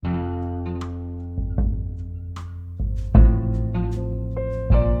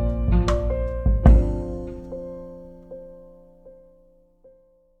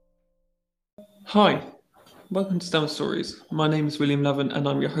Hi, welcome to STEM Stories. My name is William Levin and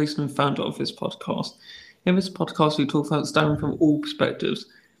I'm your host and founder of this podcast. In this podcast, we talk about STEM from all perspectives.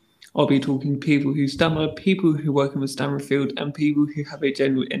 I'll be talking to people who stammer, people who work in the STEM field, and people who have a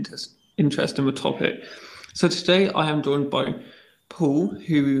genuine interest in the topic. So today I am joined by Paul,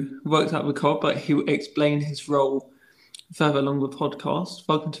 who works at the co-op, but he will explain his role further along the podcast.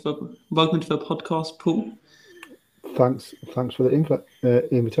 Welcome to the podcast, Paul. Thanks for the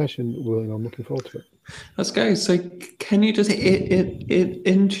invitation, William. I'm looking forward to it. Let's go. So, can you just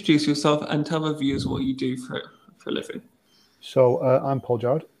introduce yourself and tell the viewers what you do for a living? So I'm Paul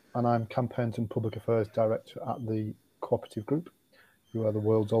Jarrod, and I'm Campaigns and Public Affairs Director at the Cooperative Group, who are the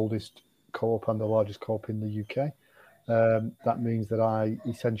world's oldest co-op and the largest co-op in the UK. That means that I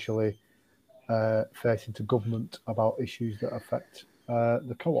essentially face into government about issues that affect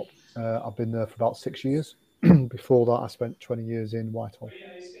the co-op. I've been there for about 6 years. Before that, I spent 20 years in Whitehall.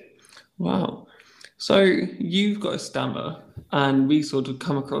 Wow. So you've got a stammer, and we sort of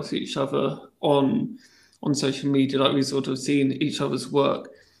come across each other on social media, like we sort of seen each other's work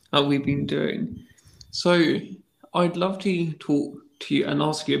that we've been doing. So I'd love to talk to you and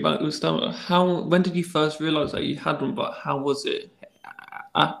ask you about your stammer. When did you first realise that you had one? But how was it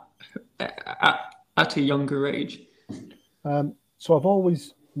at, at a younger age? So I've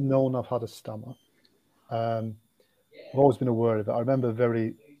always known I've had a stammer. I've always been aware of it. I remember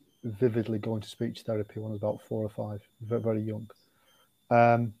very vividly going to speech therapy when I was about 4 or 5, very, very young,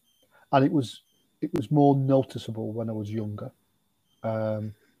 and it was more noticeable when I was younger.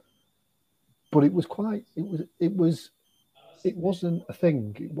 But it wasn't a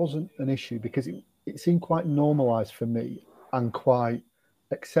thing. It wasn't an issue because it seemed quite normalised for me and quite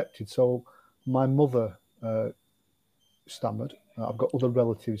accepted. So my mother stammered. I've got other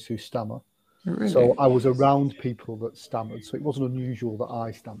relatives who stammer. Really? So I was around people that stammered. So it wasn't unusual that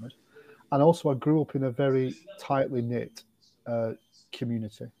I stammered. And also I grew up in a very tightly knit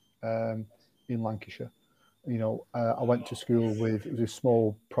community in Lancashire. I went to school with, it was a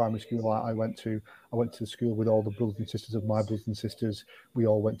small primary school I went to. I went to the school with all the brothers and sisters of my brothers and sisters. We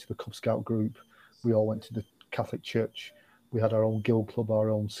all went to the Cub Scout group. We all went to the Catholic Church. We had our own guild club, our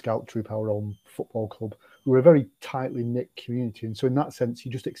own scout troop, our own football club. We were a very tightly knit community. And so in that sense,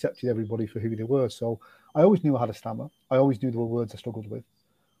 you just accepted everybody for who they were. So I always knew I had a stammer. I always knew there were words I struggled with,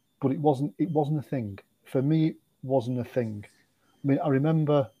 but it wasn't a thing. For me, it wasn't a thing. I mean, I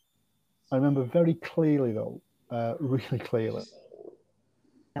remember very clearly though, really clearly.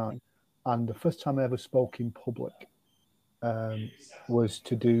 And the first time I ever spoke in public was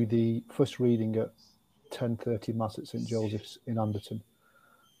to do the first reading at 10:30 Mass at St Joseph's in Anderton.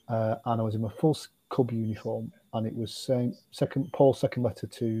 And I was in my full cub uniform, and it was Paul's second letter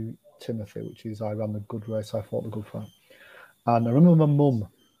to Timothy, which is I ran the good race, I fought the good fight. And I remember my mum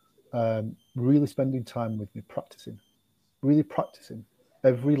really spending time with me, really practicing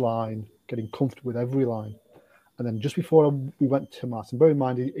every line, getting comfortable with every line. And then just before we went to Mass, and bear in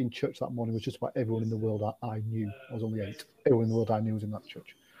mind, in church that morning was just about everyone in the world I knew. I was only 8. Everyone in the world I knew was in that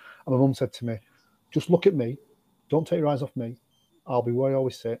church. And my mum said to me, just look at me. Don't take your eyes off me. I'll be where I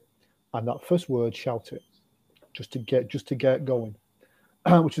always sit. And that first word, shout it, just to get going,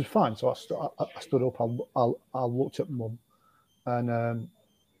 which was fine. So I stood up. I looked at Mum, and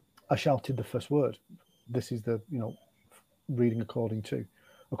I shouted the first word. This is the reading according to.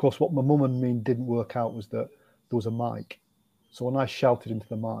 Of course, what my mum and me didn't work out was that there was a mic. So when I shouted into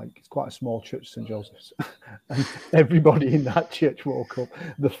the mic, it's quite a small church, St Joseph's, and everybody in that church woke up.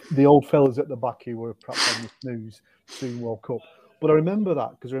 The old fellas at the back who were perhaps having a snooze soon woke up. But I remember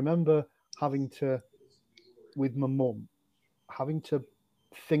that because I remember having to, with my mum, having to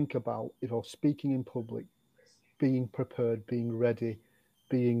think about, speaking in public, being prepared, being ready,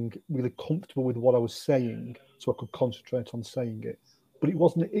 being really comfortable with what I was saying so I could concentrate on saying it. But it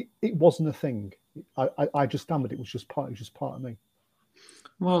wasn't a thing. I just stammered. It was just part of me.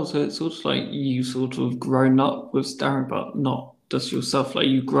 Well, so it's sort of like you sort of grown up with stammering, but not just yourself. Like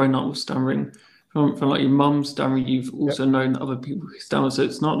you've grown up with stammering from like your mum stammering. You've also known other people who stammer. So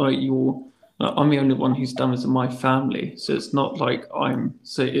it's not like I'm the only one who stammers in my family. So it's not like I'm.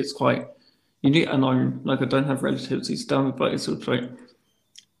 So it's quite unique. And I'm like I don't have relatives who stammer, but it's sort of like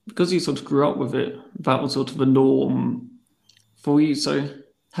because you sort of grew up with it. That was sort of a norm for you. So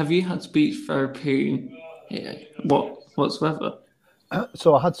have you had speech therapy? Yeah, whatsoever?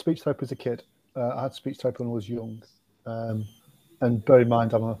 So I had speech therapy as a kid. I had speech therapy when I was young. And bear in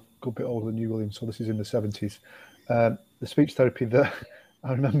mind, I'm a good bit older than you, William, so this is in the 70s. The speech therapy that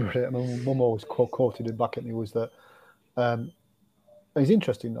I remember it, my mum always quoted it back at me, was that it's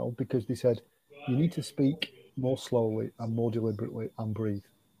interesting though, because they said, you need to speak more slowly and more deliberately and breathe.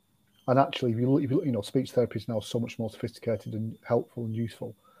 And actually, if you look, speech therapy is now so much more sophisticated and helpful and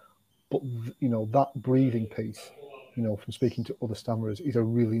useful. But that breathing piece, from speaking to other stammerers, is a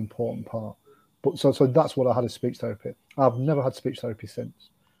really important part. But so that's what I had as speech therapy. I've never had speech therapy since,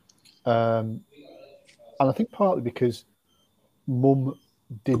 and I think partly because Mum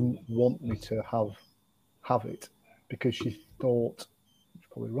didn't want me to have it, because she thought, she's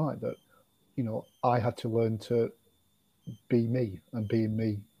probably right, that I had to learn to be me, and being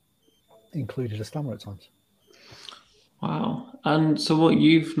me included a stammer at times. Wow. And so what,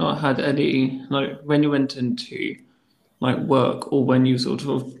 you've not had any, like when you went into like work, or when you sort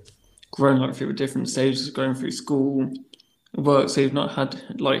of grown up through the different stages of going through school, work, so you've not had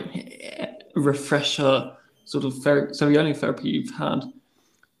like a refresher sort of therapy, so the only therapy you've had,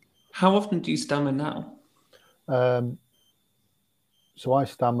 how often do you stammer now? So I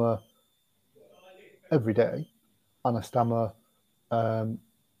stammer every day, and I stammer.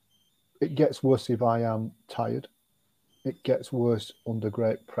 It gets worse if I am tired. It gets worse under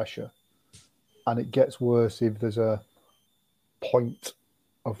great pressure, and it gets worse if there's a point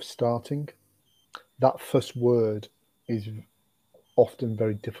of starting. That first word is often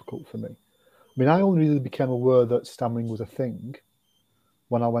very difficult for me. I mean, I only really became aware that stammering was a thing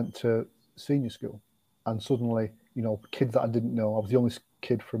when I went to senior school, and suddenly, kids that I didn't know, I was the only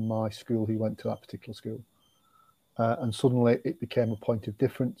kid from my school who went to that particular school. And suddenly it became a point of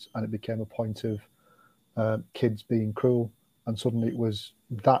difference, and it became a point of kids being cruel. And suddenly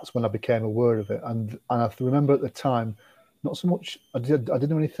that's when I became aware of it. And I remember at the time, not so much, I didn't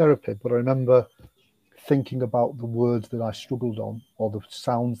do any therapy, but I remember thinking about the words that I struggled on, or the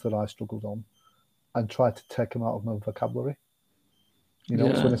sounds that I struggled on, and tried to take them out of my vocabulary. So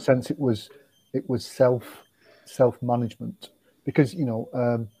in a sense, it was self management, because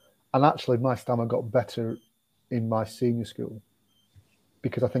and actually my stammer got better in my senior school,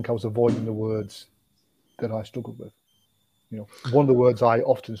 because I think I was avoiding the words that I struggled with. One of the words I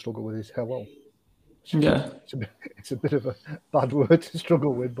often struggle with is hello. Yeah. It's a bit of a bad word to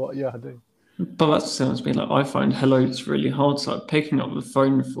struggle with, but yeah, I do. But that's the same as me. Like, I find hello is really hard. So like, picking up the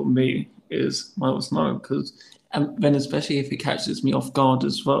phone for me is miles no, because and then especially if it catches me off guard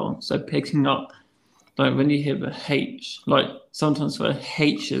as well. So picking up, like when you hear the H, like sometimes the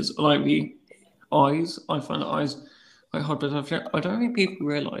H's, like the eyes, I find the eyes quite hard. But I don't think people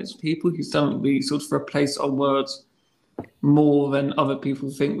realise, people who don't, we sort of replace our words more than other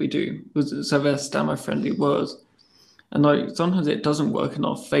people think we do. So they're stammer friendly words. And like sometimes it doesn't work in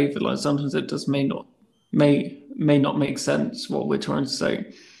our favor. Like sometimes it just may not make sense what we're trying to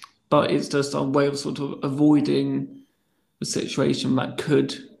say, but it's just our way of sort of avoiding the situation that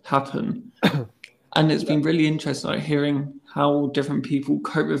could happen. And it's been really interesting, like hearing how different people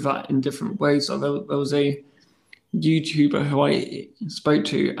cope with that in different ways. So there was a YouTuber who I spoke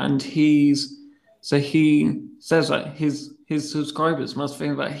to, and he says like his subscribers must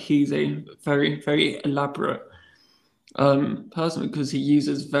think that he's a very, very elaborate person, because he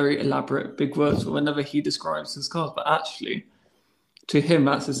uses very elaborate big words whenever he describes his cars. But actually, to him,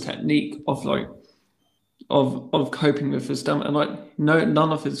 that's his technique of like of coping with his stammer. And like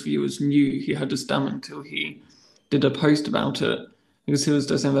none of his viewers knew he had a stammer until he did a post about it, because he was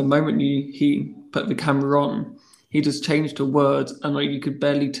just saying the moment he put the camera on, he just changed a word, and like you could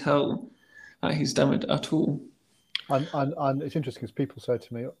barely tell that he stammered at all. And it's interesting because people say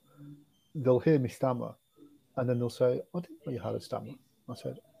to me, they'll hear me stammer, and then they'll say, "I didn't know you had a stammer." I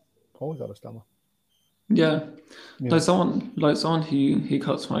said, "I've always had a stammer." Yeah. Like someone who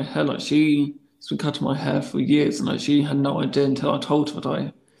cuts my hair, like she's been cutting my hair for years, and like she had no idea until I told her that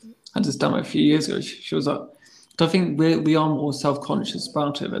I had a stammer a few years ago. She was like, I think we are more self conscious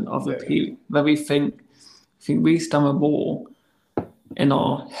about it than other people. That we think we stammer more in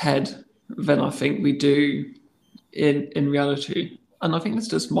our head than I think we do in reality. And I think it's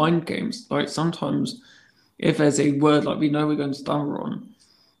just mind games. Like sometimes if there's a word like we know we're going to stammer on,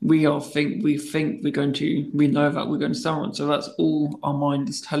 we know that we're going to stammer on. So that's all our mind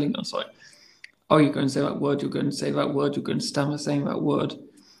is telling us. Like, oh, you're going to say that word, you're going to say that word, you're going to stammer saying that word.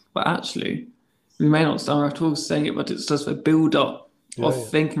 But actually, we may not stammer at all saying it, but it's just a build up of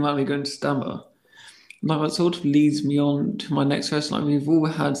thinking that we're going to stammer. Like that sort of leads me on to my next question. Like we've all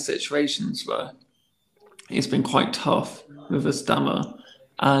had situations where it's been quite tough with a stammer,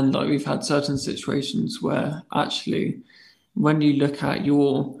 and like we've had certain situations where actually, when you look at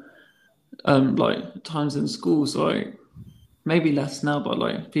your like times in schools, like maybe less now, but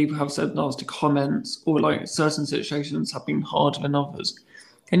like people have said nasty comments, or like certain situations have been harder than others.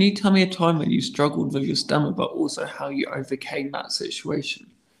 Can you tell me a time when you struggled with your stammer, but also how you overcame that situation?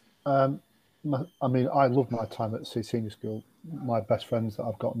 I mean, I love my time at senior school. My best friends that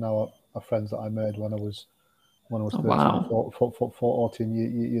I've got now are friends that I made when I was Oh, 13, wow. 14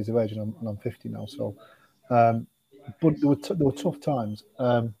 years of age, and I'm 50 now. So, but there were tough times.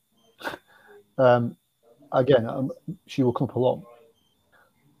 Again, she will come up a lot.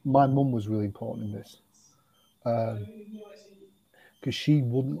 My mum was really important in this because she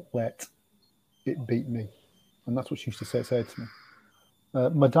wouldn't let it beat me, and that's what she used to say to me.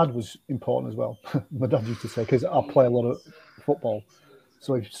 My dad was important as well. My dad used to say, because I play a lot of football,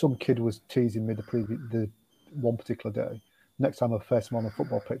 so if some kid was teasing me the one particular day, next time I face him on a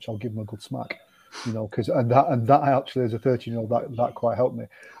football pitch, I'll give him a good smack, because that actually as a 13-year-old that quite helped me.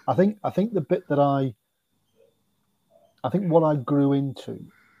 I think the bit that I think what I grew into,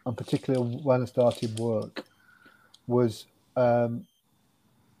 and particularly when I started work, was in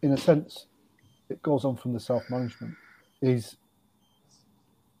a sense it goes on from the self-management, is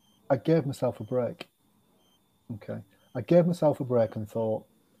I gave myself a break. Okay. I gave myself a break and thought,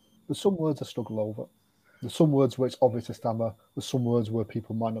 there's some words I struggle over. There's some words where it's obvious I stammer. There's some words where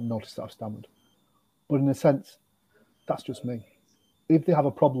people might not notice that I've stammered. But in a sense, that's just me. If they have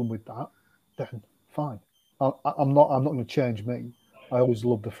a problem with that, then fine. I'm not going to change me. I always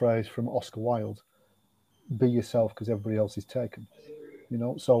love the phrase from Oscar Wilde, be yourself because everybody else is taken.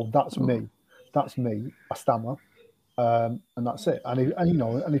 So that's me. That's me. I stammer. And that's it.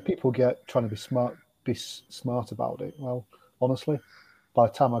 And if people get trying to be smart about it, well, honestly, by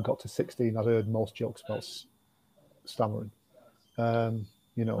the time I got to 16, I'd heard most jokes about stammering.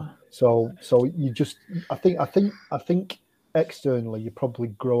 So you just, I think externally you probably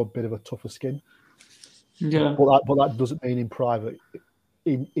grow a bit of a tougher skin. Yeah. But that doesn't mean in private,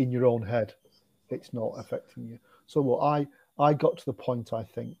 in your own head, it's not affecting you. So I got to the point, I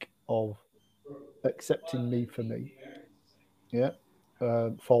think, of accepting me for me. Yeah.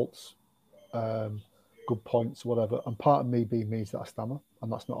 Faults, good points, whatever. And part of me being me is that I stammer,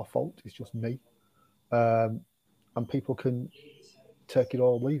 and that's not a fault. It's just me. And people can take it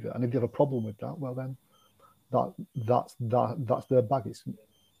or leave it. And if they have a problem with that, well then, that's their baggage.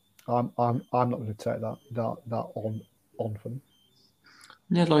 I'm not going to take that on for them.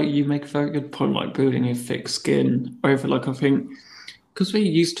 Yeah, like you make a very good point, like building a thick skin over, like, I think, because we're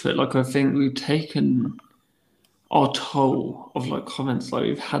used to it, like, I think we've taken our toll of, like, comments, like,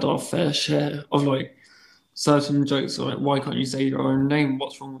 we've had our fair share of, like, certain jokes, like, why can't you say your own name?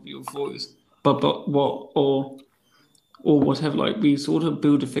 What's wrong with your voice? But what, or whatever, like, we sort of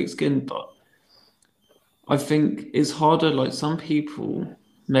build a thick skin, but I think it's harder, like, some people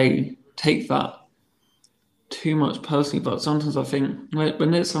may take that too much personally, but sometimes I think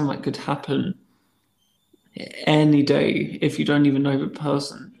when there's something that could happen any day if you don't even know the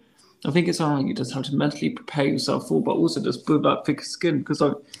person, I think it's something you just have to mentally prepare yourself for, but also just build that thicker skin because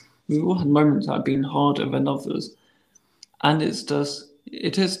we've all had moments that have been harder than others, and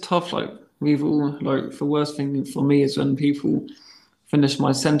it is tough. Like we've all like the worst thing for me is when people finish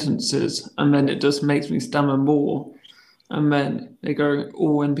my sentences and then it just makes me stammer more, and then they go,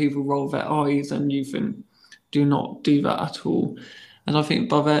 or when people roll their eyes and you think, do not do that at all. And I think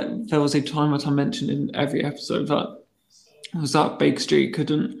by that, there was a time that I mentioned in every episode that was that Baker Street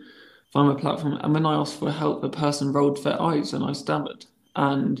couldn't find my platform. And when I asked for help, the person rolled their eyes and I stammered.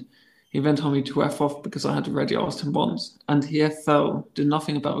 And he then told me to F off because I had already asked him once. And he fell, did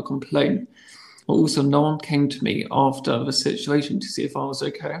nothing about the complaint. But also, no one came to me after the situation to see if I was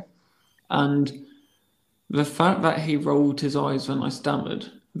okay. And the fact that he rolled his eyes when I stammered,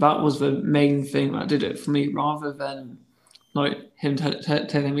 that was the main thing that did it for me, rather than like him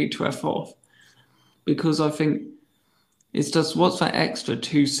telling me to F off. Because I think it's just what's that extra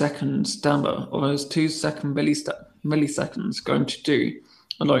 2 second stammer or those 2 second milliseconds going to do?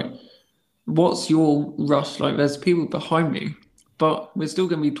 And like, what's your rush? Like, there's people behind me, but we're still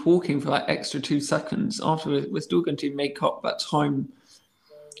going to be talking for that extra 2 seconds. After we're still going to make up that time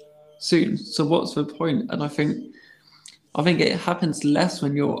soon. So what's the point? And I think it happens less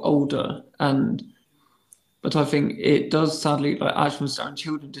when you're older, but I think it does sadly. Like Ashton Stone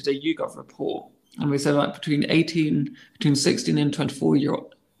Children did a YouGov report, and we said like between 16 and 24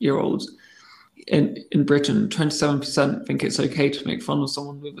 year olds in Britain, 27% think it's okay to make fun of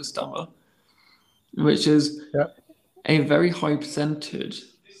someone with a stammer, which is a very high percentage.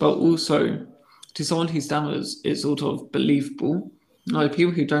 But also, to someone who stammers, it's sort of believable. Like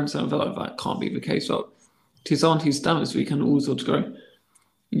people who don't stammer like that can't be the case. But to someone who stammers, we can all sort of go,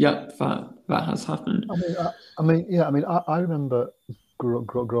 yep, that has happened. I remember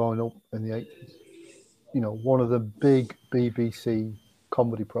growing up in the 80s. One of the big BBC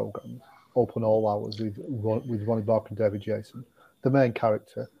comedy programs, Open All Hours, with Ronnie Barker and David Jason. The main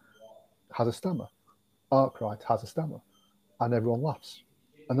character has a stammer. Arkwright has a stammer, and everyone laughs.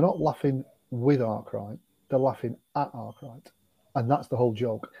 And they're not laughing with Arkwright; they're laughing at Arkwright, and that's the whole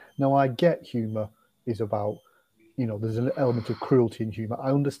joke. Now, I get humour is about, there's an element of cruelty in humour.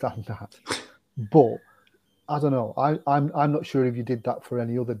 I understand that, but I don't know. I'm not sure if you did that for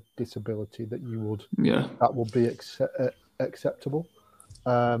any other disability that you would. Yeah. That would be acceptable.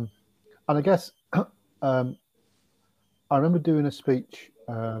 And I guess I remember doing a speech,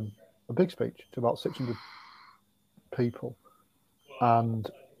 a big speech to about 600 people, and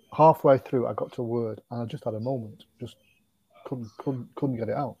halfway through I got to a word and I just had a moment, just couldn't get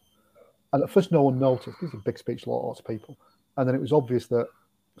it out. And at first no one noticed. This is a big speech, lots of people, and then it was obvious that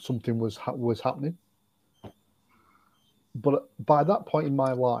something was happening. But by that point in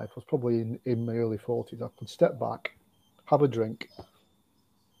my life, I was probably in my early 40s. I could step back, have a drink,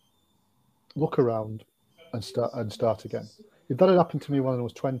 look around, and start again. If that had happened to me when I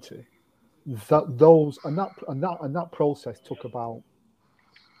was 20, that process took about,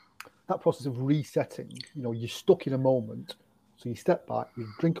 that process of resetting. You're stuck in a moment, so you step back, you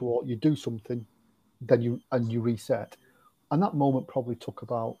drink a water, you do something, then you reset, and that moment probably took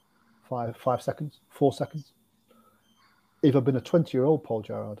about 5 seconds, 4 seconds. If I'd been a 20-year-old Paul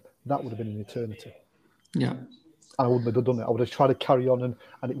Gerrard, that would have been an eternity. Yeah. I wouldn't have done it. I would have tried to carry on, and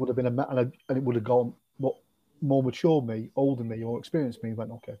it would have been and it would have gone. But more mature me, older me, more experienced me went,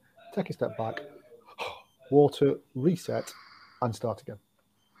 okay, take a step back, water, reset, and start again.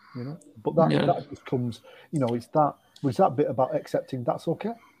 But that just comes. It's that bit about accepting that's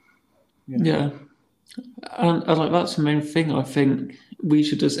okay. Yeah. And like that's the main thing. I think we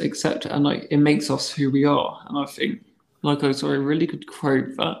should just accept it, and like it makes us who we are. And I think, like I saw a really good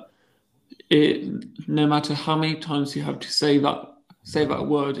quote that no matter how many times you have to say that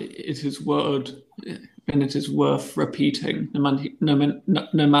word, it is worth repeating.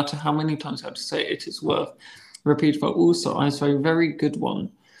 No matter how many times you have to say it is worth repeating. But also, I saw a very good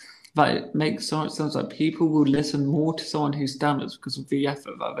one that it makes so much sense that people will listen more to someone who stammers because of the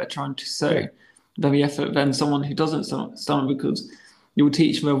effort that they're trying to say, than someone who doesn't stammer, because you will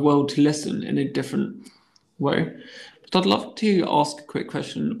teach them a world to listen in a different way. But I'd love to ask a quick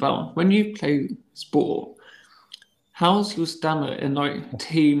question about when you play sport. How's your stammer in like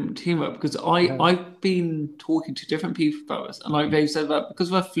teamwork? Because I've been talking to different people about this, and like they've said that because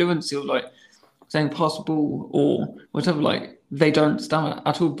of their fluency of like saying pass the ball or whatever, like they don't stammer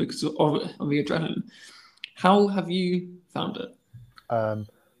at all because of the adrenaline. How have you found it?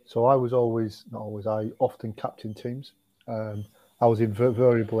 So I was not always. I often captain teams. I was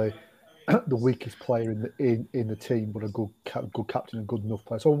invariably the weakest player in the team, but a good captain and good enough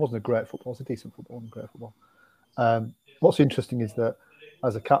player. So I wasn't a great footballer. I was a decent footballer, and great football. What's interesting is that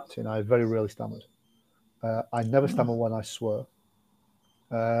as a captain, I very rarely stammered. I never stammer when I swear.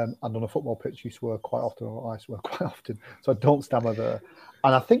 And on a football pitch, you swear quite often, or I swear quite often. So I don't stammer there.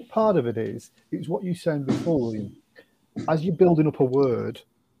 And I think part of it's what you said before, William. As you're building up a word,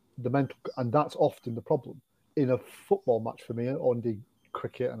 the mental, and that's often the problem in a football match for me, or indeed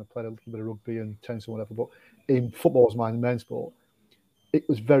cricket, and I played a little bit of rugby and tennis or whatever. But in football, as my main sport, it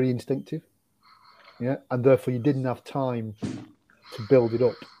was very instinctive. Yeah, and therefore you didn't have time to build it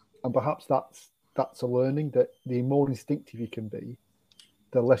up. And perhaps that's a learning, that the more instinctive you can be,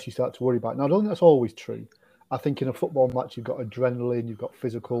 the less you start to worry about it. Now, I don't think that's always true. I think in a football match, you've got adrenaline, you've got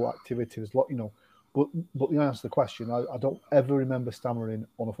physical activity, there's a lot, But the answer to the question, I don't ever remember stammering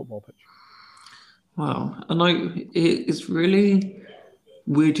on a football pitch. Wow, and it's really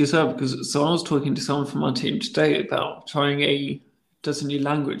weird yourself because I was talking to someone from my team today about trying a new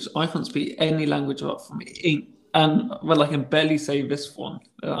language. I can't speak any language apart from and well, I can barely say this one.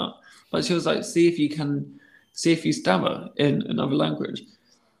 But she was like, see if you stammer in another language.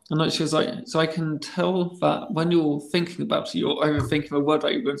 And like she was like, so I can tell that when you're thinking about it, you're overthinking a word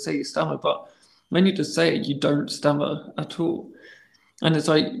that you're going to say, you stammer, but when you just say it, you don't stammer at all. And it's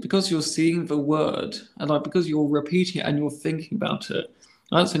like, because you're seeing the word and like because you're repeating it and you're thinking about it,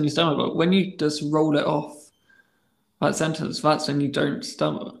 that's when you stammer. But when you just roll it off that sentence, that's when you don't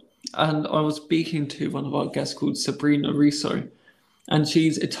stammer. And I was speaking to one of our guests called Sabrina Riso, and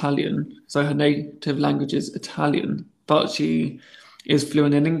she's Italian, so her native language is Italian, but she is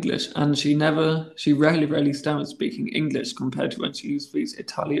fluent in English, and she rarely stammers speaking English compared to when she speaks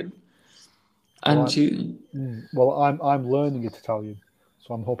Italian. And well, I'm learning Italian,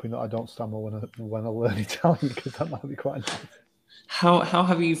 so I'm hoping that I don't stammer when I learn Italian, because that might be quite nice. How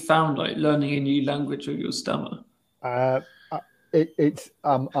have you found like learning a new language with your stammer? I'm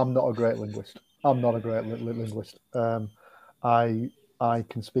not a great linguist. I'm not a great linguist. I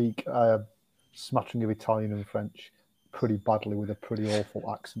can speak a smattering of Italian and French pretty badly with a pretty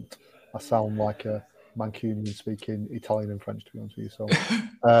awful accent. I sound like a Mancunian speaking Italian and French, to be honest with you. So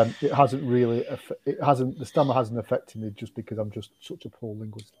it hasn't really, the stammer hasn't affected me just because I'm just such a poor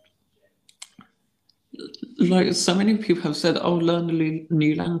linguist. Like so many people have said, "Oh, learn a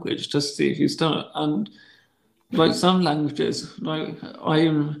new language just to see if you start." And like some languages, like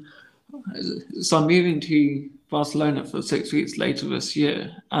I'm moving to Barcelona for 6 weeks later this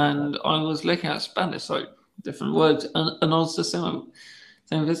year, and I was looking at Spanish, like different words, and I was just saying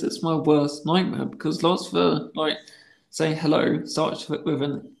this is my worst nightmare because lots of the like say hello starts with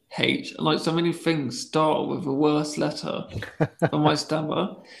an H, and like so many things start with a worse letter for my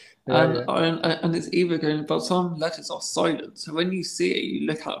stammer. Yeah, yeah. And it's either going, but some letters are silent. So when you see it, you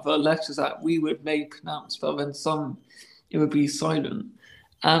look at the letters that we would make pronounced, but then some it would be silent.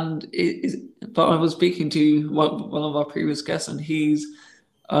 And it is, but I was speaking to one of our previous guests, and he's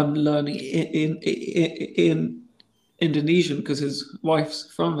learning in Indonesian because his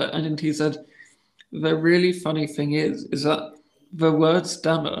wife's from there, and he said the really funny thing is that the word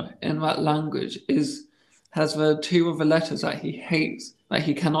stammer in that language has the two of the letters that he hates that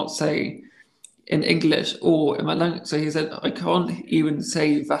he cannot say in English or in my language. So he said, I can't even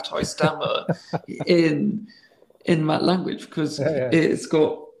say that I stammer in that language because Yeah, it's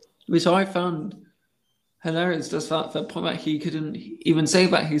got, which I found hilarious, just that the point that he couldn't even say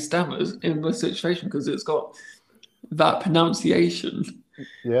that he stammers in the situation because it's got that pronunciation.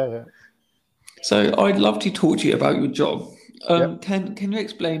 yeah. So I'd love to talk to you about your job. Yep. Can you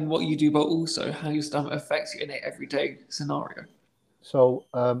explain what you do, but also how your stammer affects you in an everyday scenario? So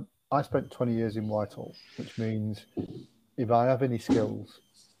I spent 20 years in Whitehall, which means if I have any skills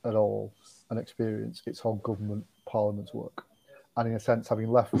at all and experience, it's how government parliaments work. And in a sense, having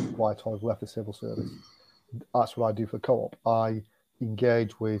left Whitehall, I've left the civil service. That's what I do for the co-op. I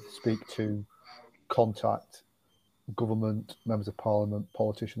engage with, speak to, contact government, members of parliament,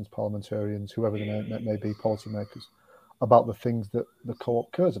 politicians, parliamentarians, whoever they may be, policymakers, about the things that the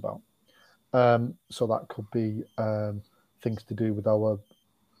co-op cares about. So that could be things to do with our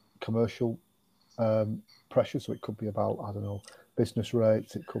commercial pressure. So it could be about, I don't know, business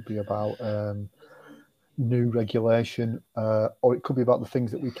rates. It could be about new regulation, or it could be about the things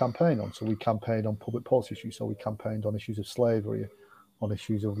that we campaign on. So we campaign on public policy issues. So we campaigned on issues of slavery, on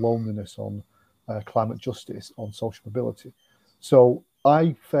issues of loneliness, on climate justice, on social mobility. So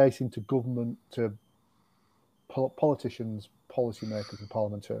I face into government, to politicians, policymakers, and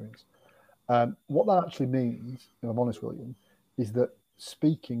parliamentarians. What that actually means, if I'm honest, William, is that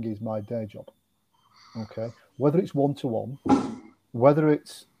speaking is my day job. Okay, whether it's one-to-one, whether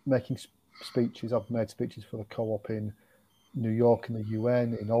it's making speeches. I've made speeches for the co-op in New York, in the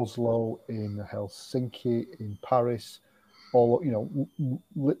UN, in Oslo, in Helsinki, in Paris, all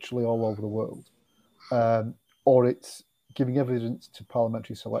literally all over the world. Or it's giving evidence to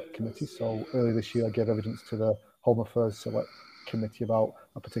parliamentary select committees. So earlier this year, I gave evidence to the Home Affairs Select Committee about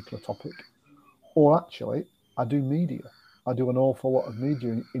a particular topic. Or actually, I do media. I do an awful lot of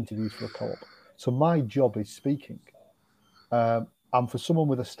media interviews for the co-op. So my job is speaking. And for someone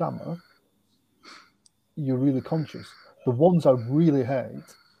with a stammer, you're really conscious. The ones I really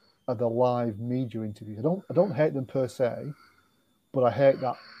hate are the live media interviews. I don't hate them per se, but I hate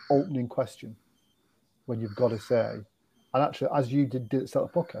that opening question when you've got to say, and actually, as you did at the start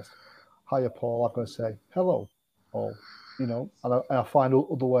of the podcast, hiya, Paul, I've got to say, hello, Paul, and I find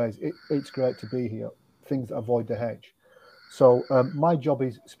other ways. It's great to be here, things that avoid the hedge. So my job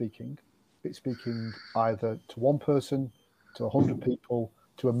is speaking. It's speaking either to one person, to 100 people,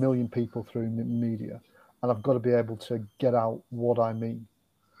 to 1 million people through media. And I've got to be able to get out what I mean.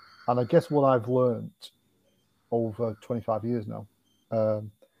 And I guess what I've learned over 25 years now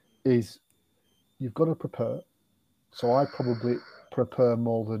is you've got to prepare. So I probably prepare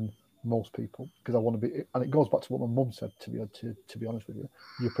more than most people because I want to be, and it goes back to what my mum said, to be honest with you.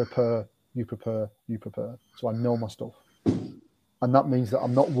 You prepare. So I know my stuff. And that means that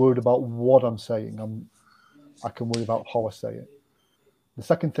I'm not worried about what I'm saying. I can worry about how I say it. The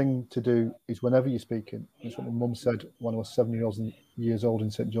second thing to do is whenever you're speaking, that's what my mum said when I was 7 years old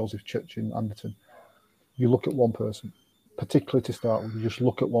in St. Joseph's Church in Anderton, you look at one person, particularly to start with, you just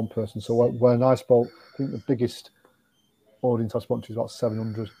look at one person. So when I spoke, I think the biggest audience I spoke to was about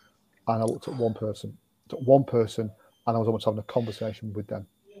 700, and I looked at one person, and I was almost having a conversation with them.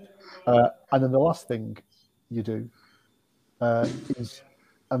 And then the last thing you do is,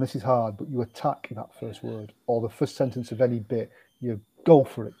 and this is hard, but you attack that first word or the first sentence of any bit. You go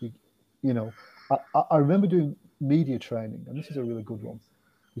for it. I remember doing media training, and this is a really good one.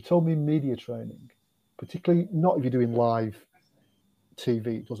 You told me media training, particularly not if you're doing live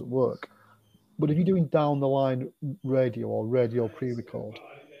TV, it doesn't work. But if you're doing down the line radio or radio pre-record,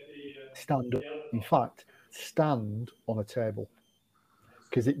 stand up. In fact, stand on a table,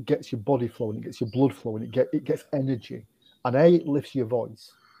 because it gets your body flowing, it gets your blood flowing, it gets energy, and it lifts your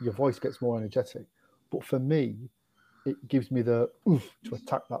voice. Your voice gets more energetic. But for me, it gives me the oof to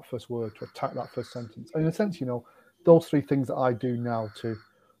attack that first word, to attack that first sentence. And in a sense, those three things that I do now to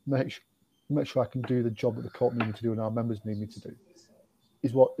make sure I can do the job that the court need me to do and our members need me to do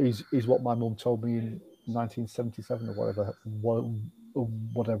is what my mum told me in 1977 or whatever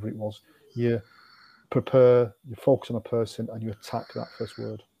it was. You prepare, you focus on a person, and you attack that first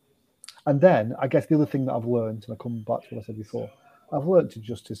word. And then I guess the other thing that I've learned, and I come back to what I said before, I've learned to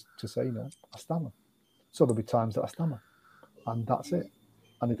say, I stammer. So there'll be times that I stammer, and that's it.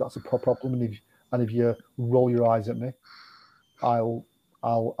 And if that's a problem, and if you roll your eyes at me, I'll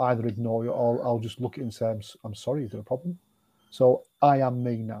either ignore you or I'll just look at it and say, I'm sorry, is there a problem? So I am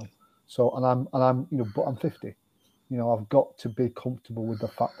me now. So and I'm but I'm 50. I've got to be comfortable with the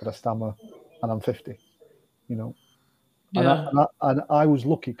fact that I stammer, and I'm 50. Yeah. And I was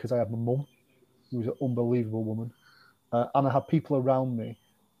lucky because I had my mum, who was an unbelievable woman, and I had people around me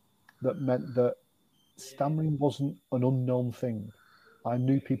that meant that stammering wasn't an unknown thing. I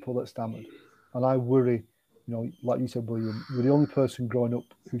knew people that stammered, and I worry, like you said, William, you're the only person growing up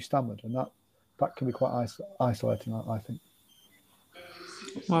who stammered, and that can be quite isolating, I think.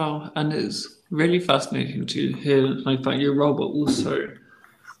 Wow, and it's really fascinating to hear about your role, but also,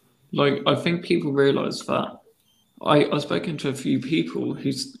 I think people realise that I've spoken to a few people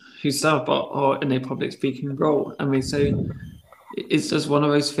who say but are in a public speaking role, and they say it's just one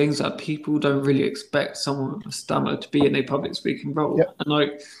of those things that people don't really expect someone with a stammer to be in a public speaking role. Yep.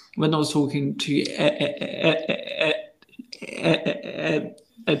 And when I was talking to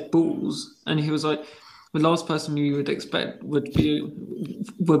Ed Balls, and he was like, the last person you would expect would be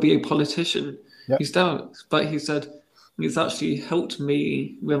a politician. Yep. He stammered, but he said it's actually helped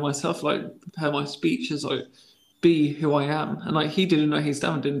me with myself, prepare my speeches, be who I am. And he didn't know he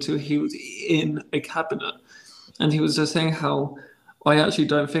stammered until he was in a cabinet. And he was just saying how I actually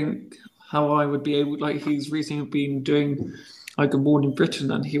don't think how I would be able, he's recently been doing a Morning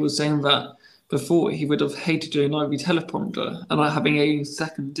Britain, and he was saying that before he would have hated doing the teleprompter and having a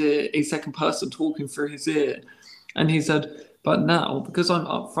second person talking through his ear. And he said, but now, because I'm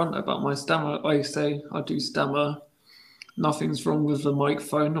upfront about my stammer, I say I do stammer, nothing's wrong with the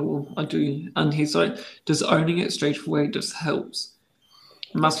microphone, or I do. And he's like, just owning it straight away just helps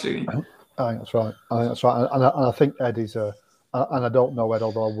massively. I think that's right. And I think Ed is and I don't know Ed,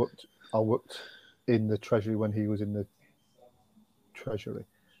 although I worked in the Treasury when he was in the Treasury.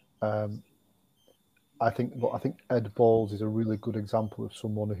 I think Ed Balls is a really good example of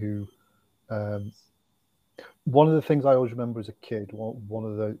someone who. One of the things I always remember as a kid, one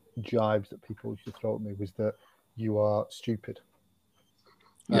of the jibes that people used to throw at me was that you are stupid.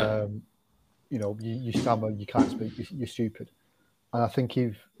 Yeah. You stammer, you can't speak, you're stupid. And I think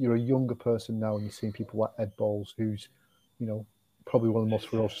if you're a younger person now and you're seeing people like Ed Balls, who's, probably one of the most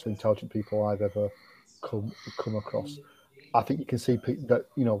ferociously intelligent people I've ever come across, I think you can see that,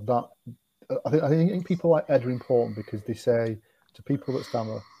 I think people like Ed are important because they say to people that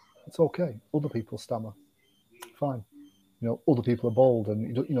stammer, it's okay. Other people stammer, fine. Other people are bold,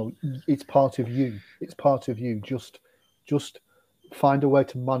 and it's part of you. It's part of you. Just find a way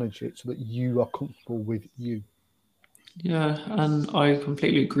to manage it so that you are comfortable with you. Yeah, and I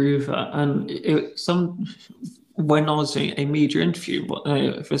completely agree with that. And when I was doing a media interview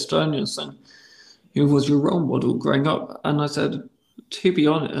with Estonian son, who was your role model growing up, and I said, to be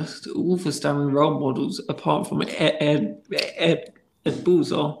honest, all the stammering role models, apart from Ed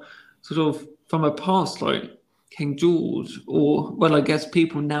Balls, are sort of from a past, like King George, or, well, I guess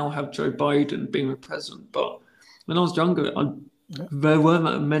people now have Joe Biden being the president. But when I was younger, there weren't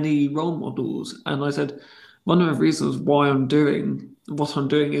that many role models. And I said, one of the reasons why I'm doing what I'm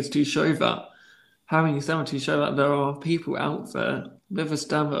doing is to show that, having a stammer, to show that there are people out there with a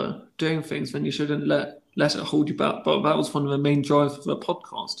stammer doing things when you shouldn't let it hold you back. But that was one of the main drives of the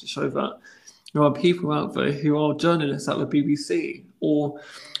podcast, to show that there are people out there who are journalists at the BBC, or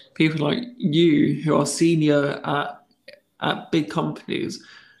people like you who are senior at big companies,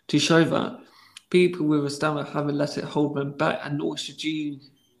 to show that people with a stammer haven't let it hold them back, and nor should you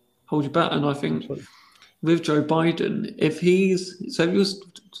hold you back. And I think with Joe Biden, if you're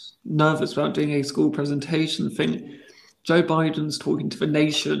nervous about doing a school presentation thing, Joe Biden's talking to the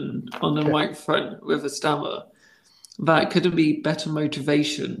nation on a microphone with a stammer. That couldn't be better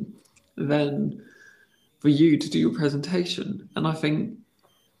motivation than for you to do your presentation. And I think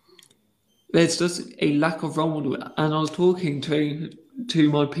there's just a lack of role model. And I was talking to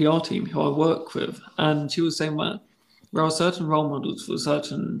my PR team who I work with, and she was saying that there are certain role models for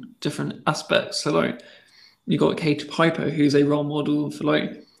certain different aspects. So like you got Katie Piper, who's a role model for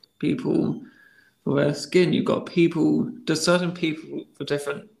like people for their skin. You've got people, there's certain people for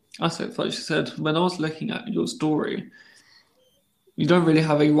different aspects. Like you said, when I was looking at your story, you don't really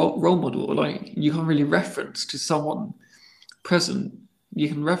have a role model, or like you can't really reference to someone present. You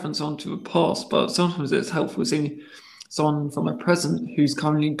can reference onto the past, but sometimes it's helpful seeing someone from a present who's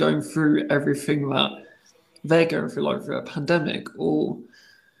currently going through everything that they're going through, like through a pandemic, or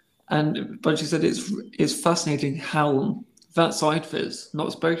and but she said it's fascinating how that side of it's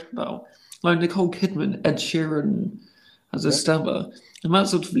not spoken about. Like Nicole Kidman, Ed Sheeran as a Yeah. stammer, and that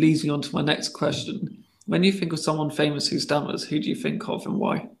sort of leads me on to my next question. When you think of someone famous who stammers, who do you think of and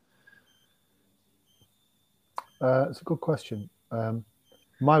why? It's a good question.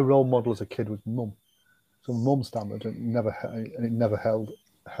 My role model as a kid was mum. So mum stammered and it never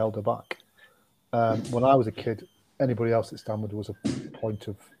held her back. When I was a kid, anybody else that stammered was a point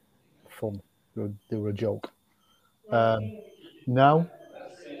of fun. They were a joke. Now,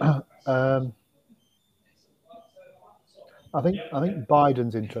 um, I think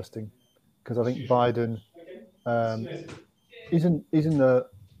Biden's interesting because I think Biden um, isn't a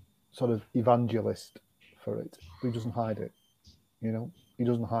sort of evangelist for it, but he doesn't hide it. You know, he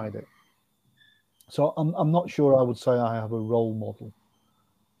doesn't hide it. So I'm not sure I would say I have a role model.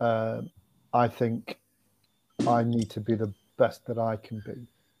 I think I need to be the best that I can be,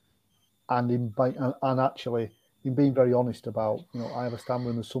 and actually in being very honest about, I have a stammer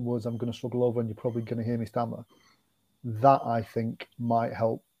and there's some words I'm going to struggle over, and you're probably going to hear me stammer. That I think might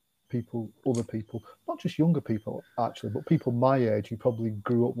help other people, not just younger people actually, but people my age who probably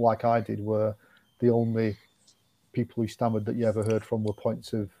grew up like I did, where the only people who stammered that you ever heard from were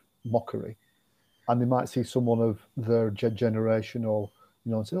points of mockery, and they might see someone of their generation or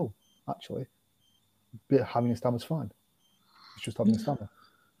and say, oh, actually, having a stammer's fine. It's just having a stammer.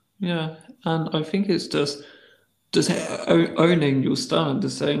 Yeah, and I think it's just owning your stand,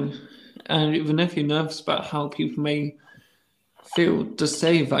 just saying, and even if you're nervous about how people may feel, just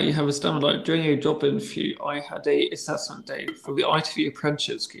say that you have a stammer. Like during a job interview, I had a assessment day for the ITV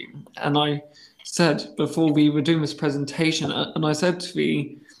apprenticeship scheme, and I said before we were doing this presentation, and I said to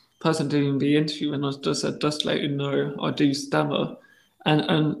the person doing the interview, and I just said, just to let you know, I do stammer.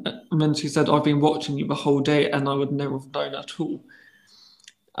 And then she said, I've been watching you the whole day and I would never have known at all.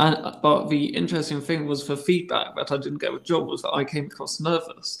 But the interesting thing was the feedback that I didn't get with job was that I came across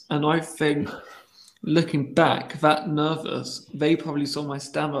nervous. And I think looking back, that nervous, they probably saw my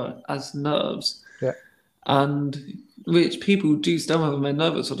stammer as nerves. Yeah. And which people do stammer when they're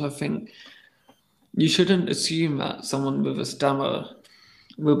nervous, but I think you shouldn't assume that someone with a stammer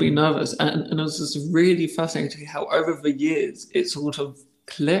will be nervous. And it was just really fascinating how over the years it sort of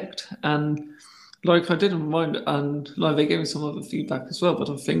clicked. And like I didn't mind, and like they gave me some other feedback as well. But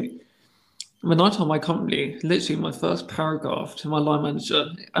I think when I told my company, literally my first paragraph to my line manager,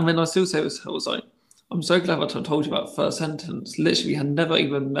 and then I still say this, I was like, I'm so glad that I told you about the first sentence. Literally, we had never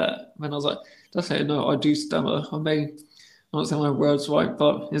even met. When I was like, that's it, no, I do stammer. I may not say my words right,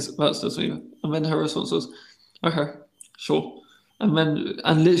 but that's just me. And then her response was, okay, sure. And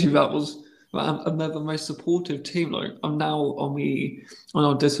literally that was, I'm the most supportive team. Like I'm now on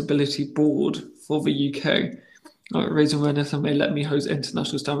our disability board for the UK, like raising awareness, and they let me host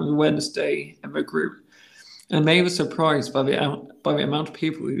International Stammering Awareness Day in the group. And they were surprised by the amount of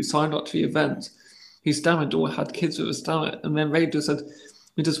people who signed up to the event who stammered or had kids with a stammer. And then they just said,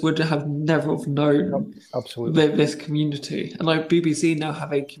 we just would have never have known Absolutely. this community. And like BBC now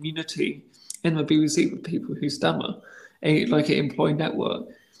have a community in the BBC with people who stammer, like an employee network,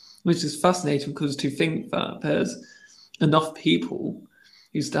 which is fascinating because to think that there's enough people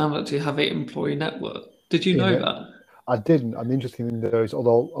who stammer to have an employee network. Did you know that? I didn't. And the interesting thing there is,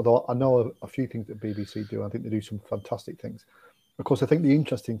 although I know a few things that BBC do, I think they do some fantastic things. Of course, I think the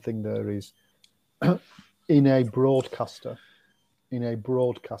interesting thing there is in a broadcaster, they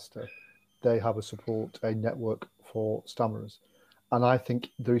have a network for stammerers. And I think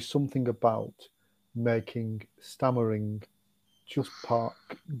there is something about making stammering what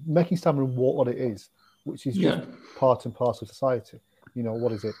it is, which is just part and parcel of society.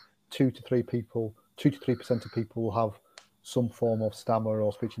 What is it? 2 to 3% of people will have some form of stammer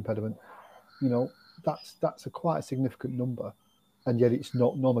or speech impediment. That's quite a significant number, and yet it's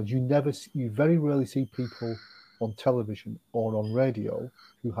not normal. You very rarely see people on television or on radio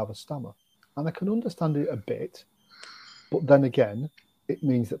who have a stammer, and I can understand it a bit, but then again, it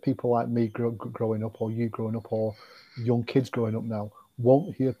means that people like me growing up, or you growing up, or young kids growing up now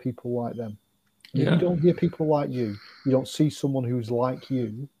won't hear people like them. And if you don't hear people like you don't see someone who's like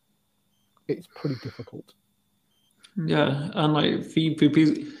you, it's pretty difficult. Yeah, and like the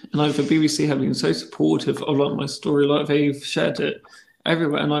BBC, and like the BBC have been so supportive of like my story. Like they've shared it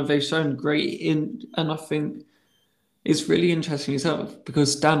everywhere, and like they've shown great in. And I think it's really interesting yourself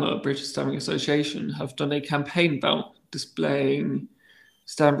because STAMR, British Stammering Association, have done a campaign about displaying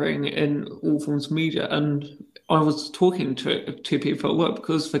stammering in all forms of media. And I was talking to people at work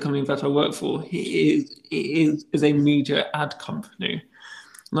because the company that I work for is a media ad company.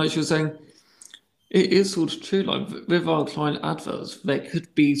 Like she was saying, it is sort of true. Like with our client adverts, there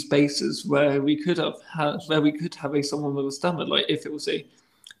could be spaces where we could have had where we could have a someone with a stammer. Like if it was a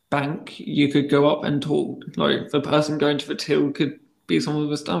bank, you could go up and talk. Like the person going to the till could be someone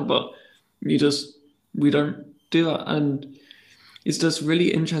with a stammer, but you just we don't do that. And it's just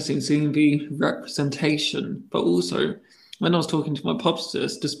really interesting seeing the representation. But also, when I was talking to my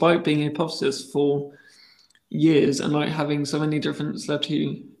publicist, despite being a publicist for years and like having so many different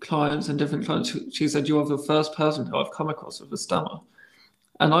celebrity clients and different clients, she said, "You are the first person who I've come across with a stammer."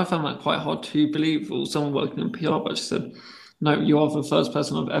 And I found that quite hard to believe, or someone working in PR, but she said, "No, you are the first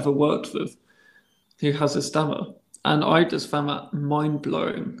person I've ever worked with who has a stammer." And I just found that mind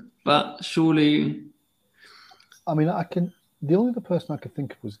blowing. That surely, I mean, I can. The only other person I could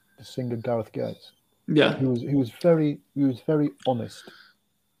think of was the singer Gareth Gates. yeah, He was very honest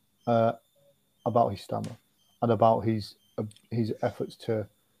about his stammer and about his efforts to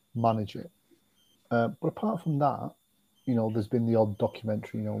manage it. But apart from that, you know, there's been the odd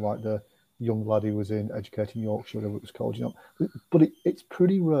documentary, you know, like the young lad who was in Educating Yorkshire, whatever it was called, you know. But it's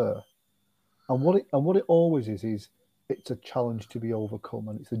pretty rare. And what it always is it's a challenge to be overcome,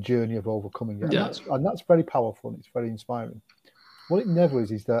 and it's a journey of overcoming it, yeah, and that's very powerful and it's very inspiring. What it never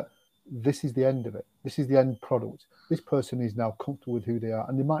is that this is the end of it. This is the end product. This person is now comfortable with who they are,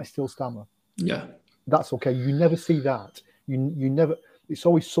 and they might still stammer. yeah, That's okay. You never see that. You never. It's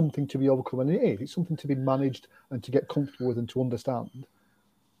always something to be overcome, and it is. It's something to be managed and to get comfortable with and to understand.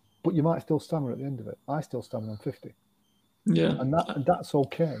 But you might still stammer at the end of it. I still stammer. I'm 50, yeah. and that's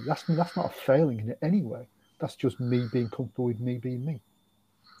okay. That's not a failing in any way. That's just me being comfortable with me being me.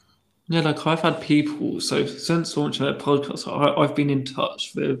 Yeah, like I've had people. So since launching that podcast, I've been in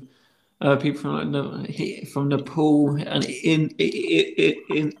touch with people from from Nepal and in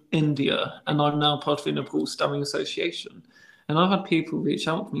India, and I'm now part of the Nepal Stammering Association. And I've had people reach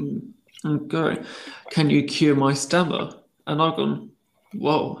out to me and go, "Can you cure my stammer?" And I've gone,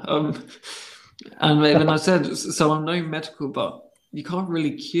 "Whoa!" And then I said, "So I'm no medical, but you can't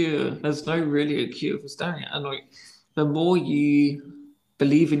really cure. There's no really a cure for stammering." And like, the more you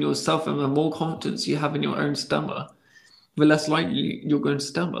believe in yourself and the more confidence you have in your own stammer, the less likely you're going to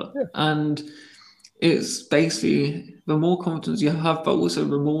stammer. Yeah, And it's basically the more confidence you have, but also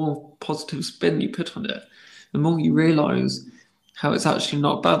the more positive spin you put on it, the more you realize how it's actually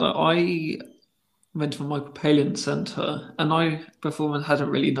not bad. I went to a Michael Palin Centre and I before hadn't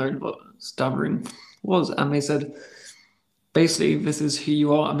really known what stammering was. And they said, basically, this is who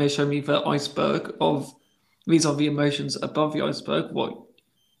you are. And they showed me the iceberg of these are the emotions above the iceberg, what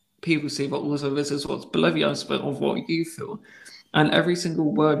people see, but also this is what's below the iceberg of what you feel. And every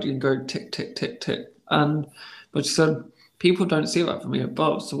single word you can go tick, tick, tick, tick. And but you said people don't see that from the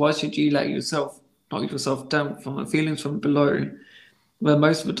above. So why should you let yourself knock yourself down from the feelings from below? Where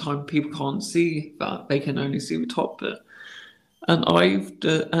most of the time people can't see that, they can only see the top bit. And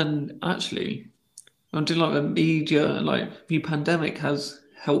actually I'm doing like the media, like the pandemic has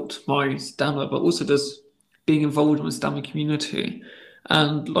helped my stammer, but also just being involved in the stammer community.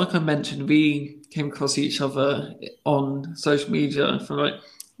 And like I mentioned, we came across each other on social media for like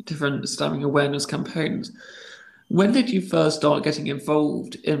different stammering awareness campaigns. When did you first start getting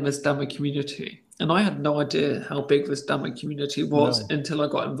involved in the stammer community? And I had no idea how big the stammer community was no. until I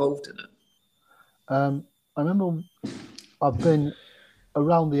got involved in it. I remember I've been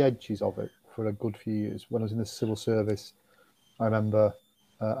around the edges of it for a good few years. When I was in the civil service, I remember,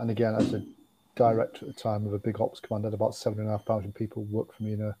 and again as a director at the time of a big ops command, I had about 7,500 people work for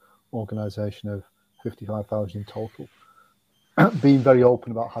me in an organisation of 55,000 in total. Being very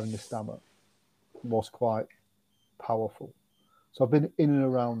open about having a stammer was quite powerful. So I've been in and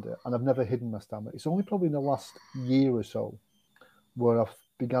around it, and I've never hidden my stammer. It's only probably in the last year or so where I've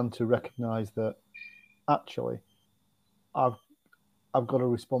begun to recognise that actually I've got a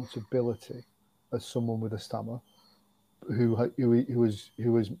responsibility as someone with a stammer who has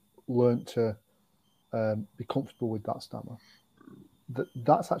learned to be comfortable with that stammer.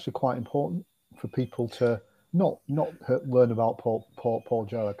 That's actually quite important for people to not learn about Paul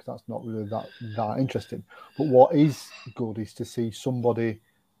Jarrett, because that's not really that interesting. But what is good is to see somebody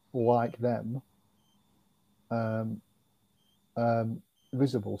like them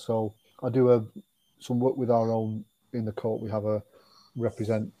visible. So I do some work with our own in the court we have a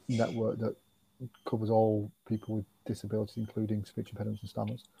Represent network that covers all people with disabilities, including speech impediments and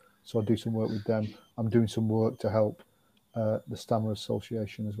stammers. So I do some work with them. I'm doing some work to help the Stammer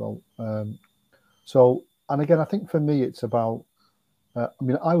Association as well. And again, I think for me, it's about. I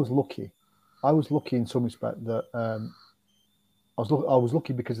mean, I was lucky. I was lucky in some respect that I was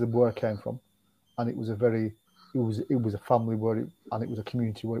lucky because of where I came from, and it was a family and it was a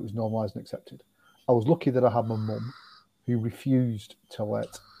community where it was normalised and accepted. I was lucky that I had my mum, who refused to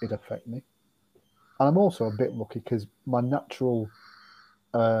let it affect me. And I'm also a bit lucky because my natural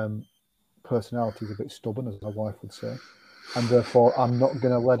personality is a bit stubborn, as my wife would say, and therefore I'm not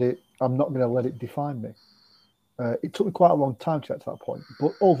going to let it define me. It took me quite a long time to get to that point,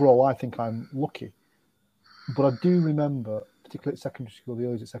 but overall, I think I'm lucky. But I do remember, particularly at secondary school, the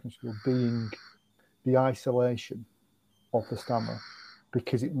early years at secondary school, being the isolation of the stammer,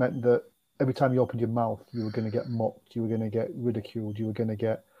 because it meant that every time you opened your mouth, you were going to get mocked, you were going to get ridiculed, you were going to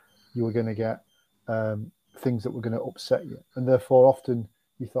get things that were going to upset you, and therefore often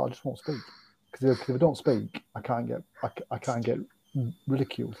you thought, I just won't speak, because if I don't speak, I can't get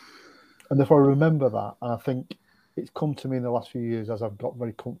ridiculed, and therefore I remember that, and I think it's come to me in the last few years as I've got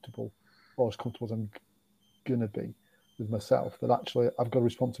very comfortable, or as comfortable as I'm going to be with myself, that actually I've got a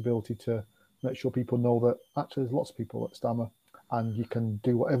responsibility to make sure people know that actually there's lots of people that stammer, and you can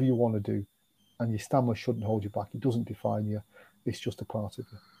do whatever you want to do, and your stammer shouldn't hold you back. It doesn't define you. It's just a part of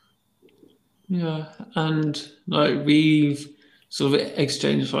you. Yeah, and like we've sort of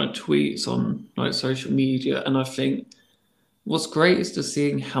exchanged like tweets on like social media, and I think what's great is to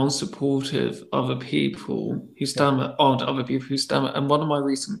seeing how supportive other people who stammer are to other people who stammer. And one of my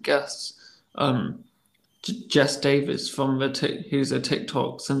recent guests, Jess Davis who's a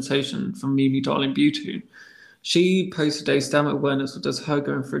TikTok sensation from Mimi Darling Beauty, she posted a stammer awareness with just her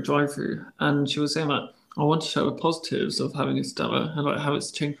going for a drive-through, and she was saying like, I want to show the positives of having a stammer and like how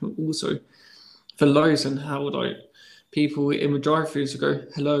it's changed also for Lowe's, and how like people in the drive-throughs go,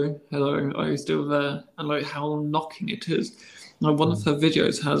 hello, are you still there? And like how knocking it is. Like one of her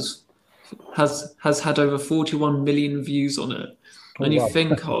videos has had over 41 million views on it. And you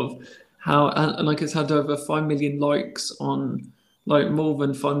think of how, and like it's had over 5 million likes on, like more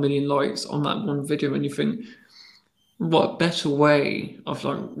than 5 million likes on that one video, and you think, what better way of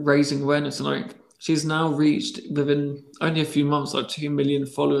like raising awareness? And like she's now reached within only a few months like 2 million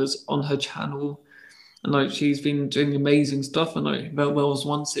followers on her channel, and like she's been doing amazing stuff. And like there was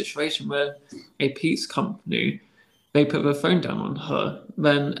one situation where a pizza company, they put their phone down on her,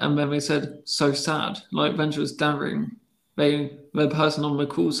 and then they said, so sad, like when she was stammering, the person on the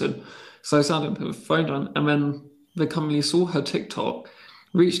call said, so sad, and put the phone down. And then the company saw her TikTok,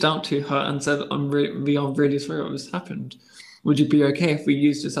 reached out to her and said, we are really sorry what this happened. Would you be okay if we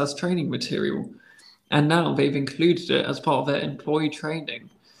used this as training material? And now they've included it as part of their employee training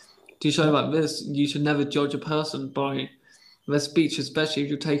to show like this. You should never judge a person by their speech, especially if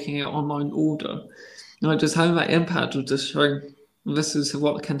you're taking an online order. Just having that impact of just showing this is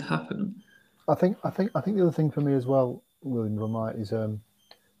what can happen. I think the other thing for me as well, William Romite, is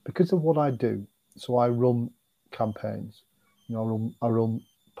because of what I do. So I run campaigns. I run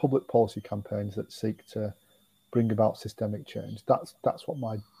public policy campaigns that seek to bring about systemic change. That's what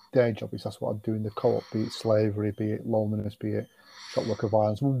my day job is. That's what I do in the co-op, be it slavery, be it loneliness, be it shop worker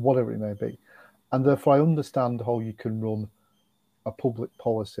violence, whatever it may be. And therefore, I understand how you can run a public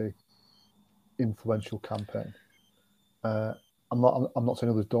policy influential campaign. I'm not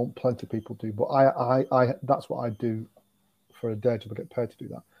saying others don't. Plenty of people do, but I that's what I do for a day job. I get paid to do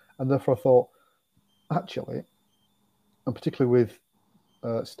that, and therefore I thought, actually, and particularly with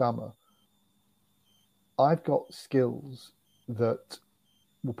stammer, I've got skills that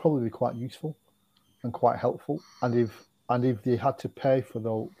will probably be quite useful and quite helpful. And if they had to pay for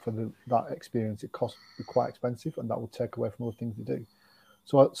that experience, it cost be quite expensive, and that would take away from other things they do.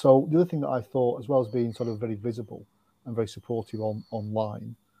 So the other thing that I thought, as well as being sort of very visible and very supportive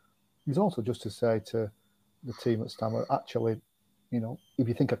online, is also just to say to the team at Stammer, actually, if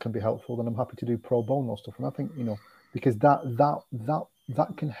you think I can be helpful, then I'm happy to do pro bono stuff. And I think, because that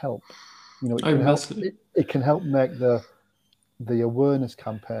can help. It can help make the awareness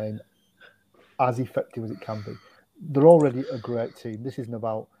campaign as effective as it can be. They're already a great team. This isn't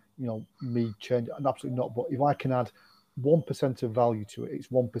about me changing, absolutely not. But if I can add 1% of value to it, it's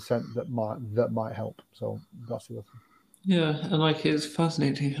 1% that might help. So that's the other thing. Yeah, and it's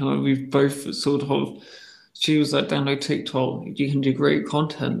fascinating how we've both sort of choose download TikTok. You can do great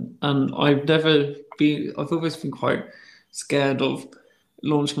content, and I've always been quite scared of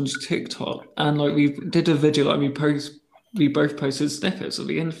launching onto TikTok. And we did a video, we both posted snippets of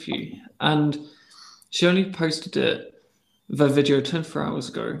the interview, and She only posted the video 24 hours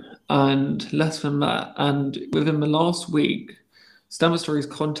ago, and less than that. And within the last week, Stammer Stories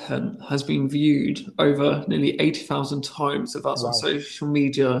content has been viewed over nearly 80,000 times. So that's on Wow. social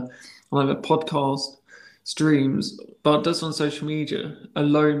media, on other podcast streams. But just on social media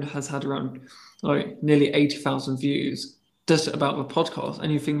alone has had around like nearly 80,000 views just about the podcast.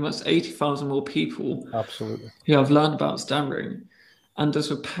 And you think that's 80,000 more people Absolutely. who have learned about stammering and just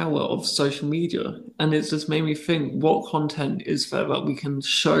the power of social media. And it's just made me think, what content is there that we can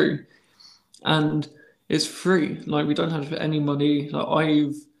show? And it's free. Like, we don't have any money.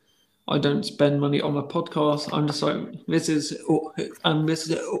 Like, I don't spend money on my podcast. I'm just like, this is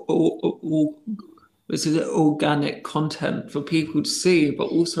organic content for people to see, but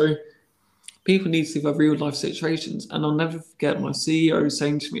also people need to see their real life situations. And I'll never forget my CEO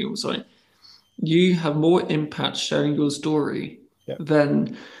saying to me, it was like, you have more impact sharing your story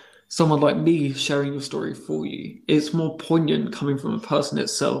than someone like me sharing your story for you. It's more poignant coming from a person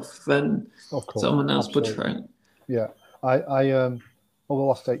itself than Of course. someone else Absolutely. portraying. Yeah. I over the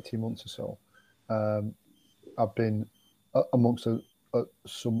last 18 months or so, I've been amongst a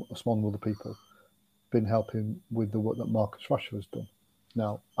small number of people, been helping with the work that Marcus Rasher has done.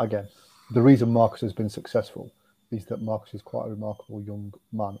 Now, again, the reason Marcus has been successful is that Marcus is quite a remarkable young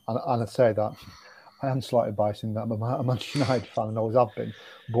man. And I say that I am slightly biased in that I'm a Manchester United fan and always have been.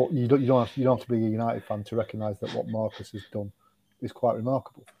 But you don't have to be a United fan to recognise that what Marcus has done is quite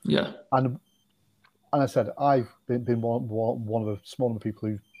remarkable. Yeah. And I said I've been one of the small number of people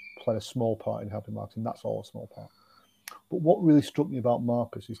who've played a small part in helping Marcus, and that's all a small part. But what really struck me about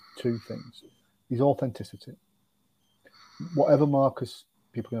Marcus is two things: his authenticity. Whatever Marcus,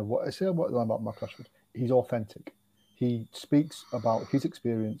 people know what they learn about Marcus Rashford, he's authentic. He speaks about his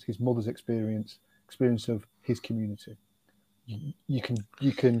experience, his mother's experience of his community. You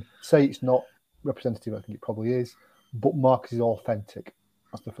can say it's not representative. I think it probably is, but Marcus is authentic.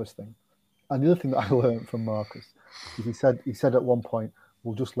 That's the first thing. And the other thing that I learned from Marcus is he said at one point,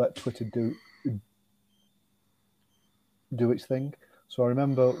 "We'll just let Twitter do its thing." So I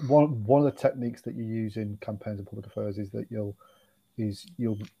remember one of the techniques that you use in campaigns and public affairs is that you'll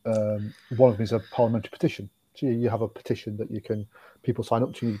one of them is a parliamentary petition. So you have a petition that people sign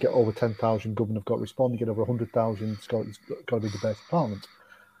up to. You get over 10,000. Government have got to respond. You get over 100,000. It's got to be debated in Parliament.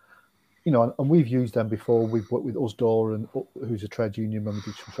 You know, and we've used them before. We've worked with Usdaw, and who's a trade union, when we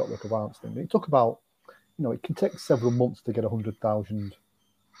did some shop work violence thing. It took about, it can take several months to get 100,000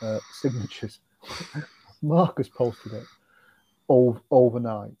 signatures. Marcus posted it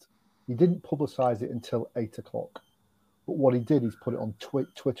overnight. He didn't publicise it until 8 o'clock. But what he did is put it on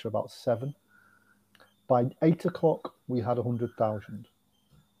Twitter about 7. By 8 o'clock, we had 100,000.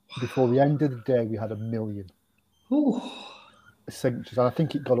 Before the end of the day, we had 1 million signatures. And I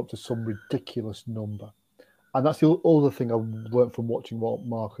think it got up to some ridiculous number. And that's the other thing I learned from watching what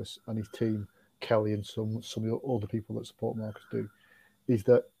Marcus and his team, Kelly and some of the other people that support Marcus do, is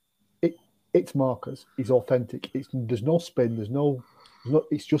that it's Marcus. He's authentic. There's no spin.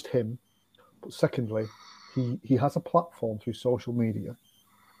 It's just him. But secondly, he has a platform through social media,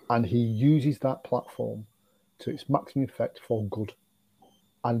 and he uses that platform to its maximum effect for good.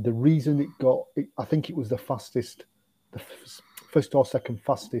 And the reason I think it was the first or second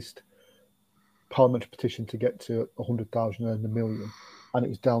fastest parliamentary petition to get to 100,000 and 1 million. And it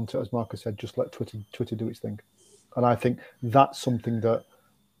was down to, as Marcus said, just let Twitter do its thing. And I think that's something that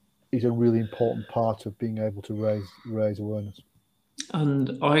is a really important part of being able to raise awareness.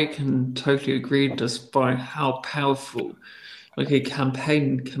 And I can totally agree just by how powerful like a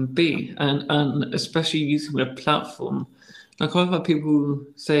campaign can be, and especially using a platform. Like I've had people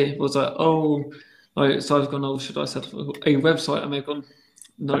say, was like, so I've gone, should I set up a website? And they've gone,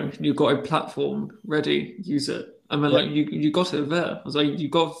 no, you've got a platform ready, use it. And then like you got it there. I was like,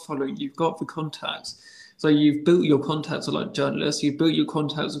 you've got to follow, you've got the contacts. So you've built your contacts with like journalists, you've built your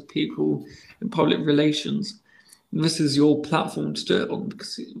contacts with people in public relations. This is your platform to do it on.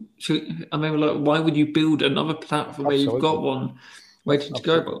 Because and they were like, why would you build another platform where you've got one waiting to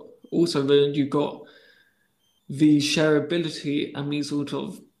go? But also then you've got the shareability and the sort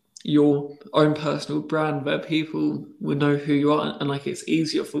of your own personal brand where people will know who you are, and like it's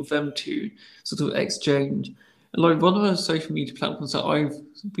easier for them to sort of exchange. And like one of the social media platforms that I've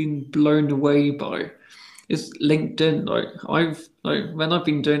been blown away by is LinkedIn. When I've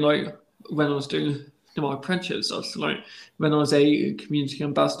been doing when I was doing my apprenticeship stuff, so like when I was a community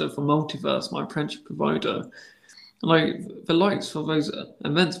ambassador for Multiverse, my apprenticeship provider, like the likes for those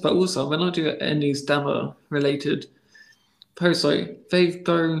events, but also when I do any Stammer related posts, like they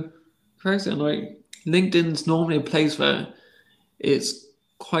go crazy. And like LinkedIn's normally a place where it's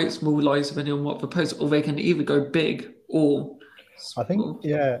quite small lives depending on what they post, or they can either go big or I think, small.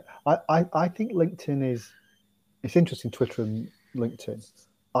 yeah, I think LinkedIn is, it's interesting, Twitter and LinkedIn.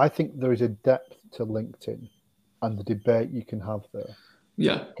 I think there is a depth to LinkedIn and the debate you can have there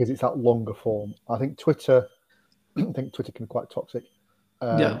Yeah, because it's that longer form. I think Twitter, I think Twitter can be quite toxic,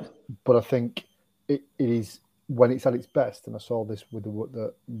 yeah, but I think it is when it's at its best. And I saw this with the work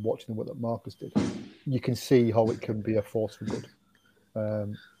that watching the work that Marcus did. You can see how it can be a force for good.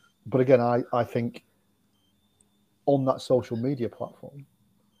 But again, I think on that social media platform,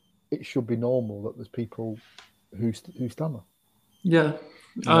 it should be normal that there's people who stammer. yeah.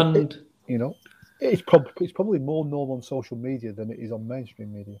 You know, And you know, it's probably more normal on social media than it is on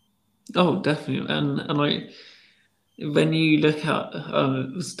mainstream media. oh, definitely. And like when you look at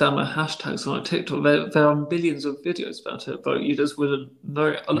stammer hashtags on like TikTok, there are millions of videos about it, but you just wouldn't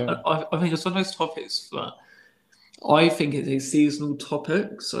know. Yeah, I think it's one of those topics that I think it's a seasonal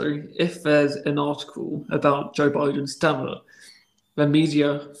topic. So if there's an article about Joe Biden's stammer, the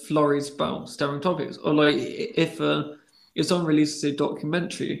media flurries about stammering topics. Or like if someone releases a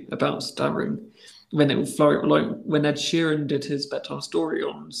documentary about stammering, then it will flurry. Like when Ed Sheeran did his bedtime story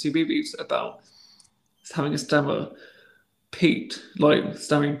on CBeebies about having a stammer peaked, like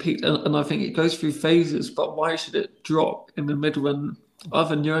stammering peaked, and I think it goes through phases. But why should it drop in the middle when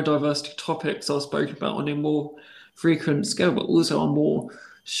other neurodiversity topics are spoken about on a more frequent scale, but also are more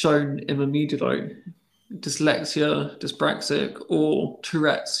shown in the media, like dyslexia, dyspraxic, or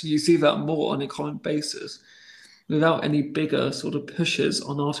Tourette's? You see that more on a common basis without any bigger sort of pushes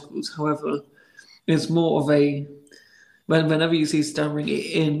on articles. However, it's more of a whenever you see stammering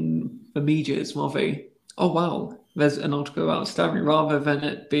in the media, it's more of a oh wow, there's an article about stammering rather than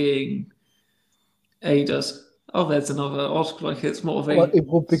it being a just oh there's another article. Like it's more of well, a it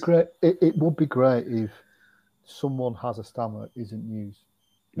would be great. It would be great if someone has a stammer isn't news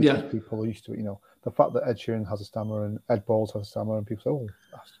because yeah, people are used to it. You know, the fact that Ed Sheeran has a stammer and Ed Balls has a stammer, and people say, "Oh,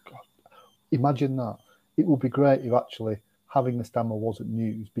 that's God." Imagine that. It would be great if actually having the stammer wasn't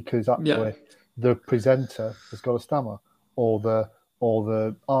news because yeah, actually the presenter has got a stammer, or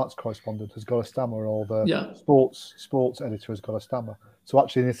the arts correspondent has got a stammer, or the yeah, sports editor has got a stammer. So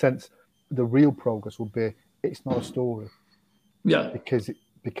actually, in a sense, the real progress would be it's not a story yeah. because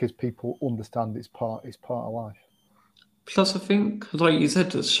people understand it's part of life. Plus, I think, like you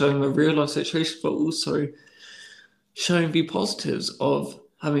said, just showing a real life situation, but also showing the positives of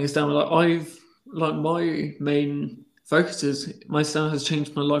having a stammer. Like my main focus is my stammer has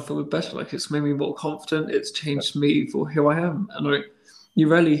changed my life a little bit better. Like it's made me more confident. It's Yeah. changed me for who I am. And like you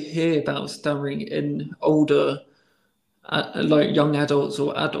rarely hear about stammering in older, like young adults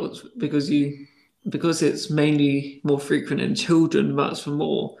or adults because it's mainly more frequent in children. That's the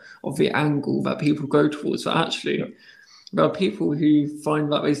more of the angle that people go towards. But Yeah. actually, there are people who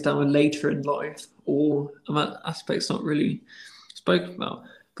find that they stammer later in life, or that aspect's not really spoken about.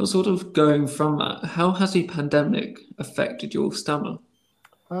 But sort of going from that, how has the pandemic affected your stammer?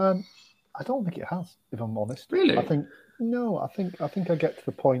 Um, I don't think it has, if I'm honest. I Really? think no. I think I get to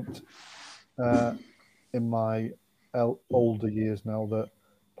the point uh, in my older years now that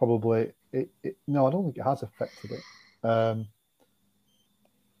probably no, I don't think it has affected it. Um,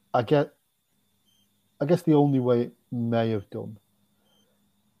 I get. I guess the only way it may have done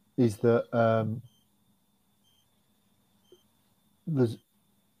is that there's.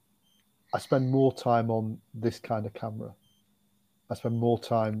 I spend more time on this kind of camera. I spend more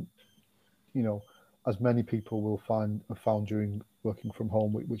time, you know, as many people will find have found during working from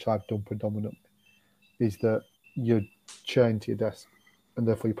home, which I've done predominantly, is that you're chained to your desk, and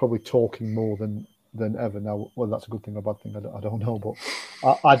therefore you're probably talking more than ever now. Whether that's a good thing or a bad thing, I don't know, but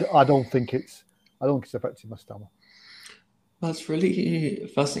I don't think it's affected my stammer. That's really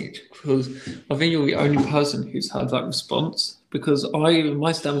fascinating because I think you're the only person who's had that response. Because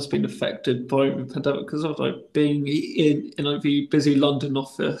my stammer's been affected by the pandemic because of like being in like the busy London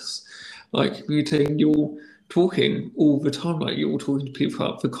office, like commuting. You're talking all the time, like you're talking to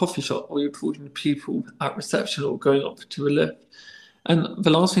people at the coffee shop, or you're talking to people at reception, or going up to a lift. And the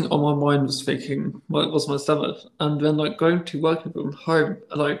last thing on my mind was thinking, what was my stomach? And then like going to working from home,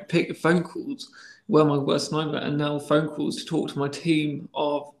 and like pick phone calls were my worst nightmare. And now phone calls to talk to my team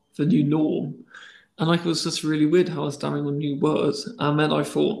are the new norm. And like it was just really weird how I was stammering on new words. And then I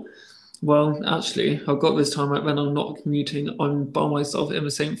thought, well, actually, I've got this time out when I'm not commuting, I'm by myself in the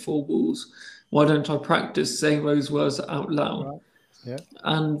same four walls. Why don't I practice saying those words out loud? Right? Yeah.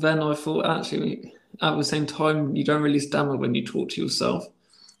 And then I thought, actually, at the same time, you don't really stammer when you talk to yourself.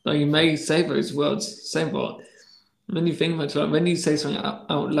 Like you may say those words, same but when you think about it, like when you say something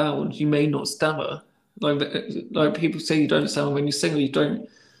out loud, you may not stammer. Like people say you don't sound when you sing, or you don't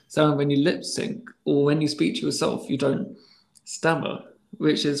sound when you lip sync, or when you speak to yourself, you don't stammer,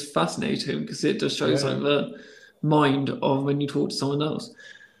 which is fascinating because it just shows Yeah. like the mind of when you talk to someone else.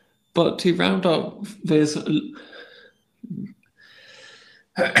 But to round up this,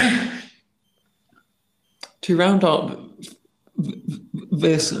 to round up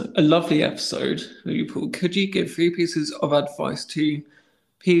this a lovely episode, Paul, could you give 3 pieces of advice to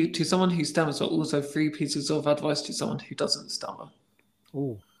someone who stammers, but also 3 pieces of advice to someone who doesn't stammer?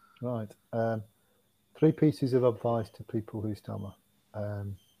 Oh, right. 3 pieces of advice to people who stammer.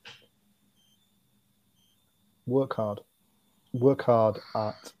 Work hard. Work hard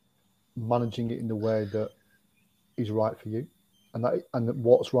at managing it in the way that is right for you, and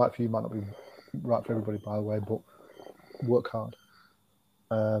what's right for you might not be right for everybody, by the way. But work hard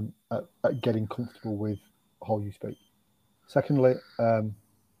at getting comfortable with how you speak. Secondly,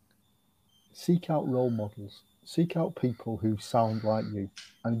 seek out role models. Seek out people who sound like you,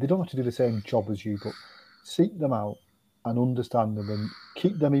 and they don't have to do the same job as you, but seek them out and understand them and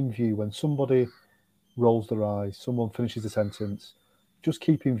keep them in view. When somebody rolls their eyes, someone finishes a sentence, just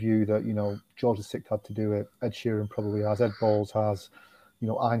keep in view that, George VI had to do it, Ed Sheeran probably has, Ed Balls has,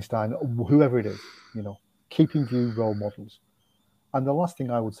 Einstein, whoever it is, keep in view role models. And the last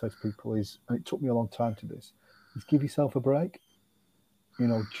thing I would say to people is, and it took me a long time to this, is give yourself a break.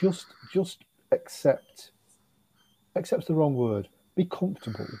 Just accept's the wrong word. Be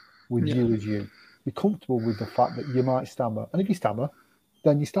comfortable with you as you. Be comfortable with the fact that you might stammer. And if you stammer,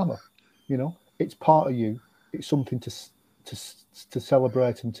 then you stammer. It's part of you. It's something to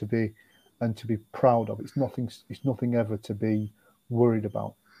celebrate and to be proud of. It's nothing ever to be worried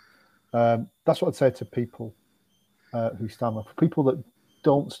about. That's what I'd say to people who stammer. For people that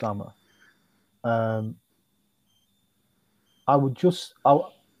don't stammer,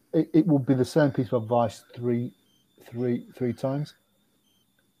 it would be the same piece of advice three times.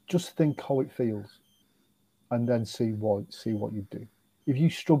 Just think how it feels, and then see what you do. If you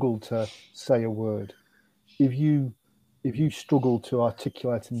struggle to say a word, if you struggle to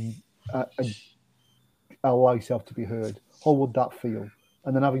articulate and allow yourself to be heard, how would that feel?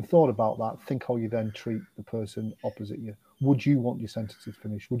 And then, having thought about that, think how you then treat the person opposite you. Would you want your sentences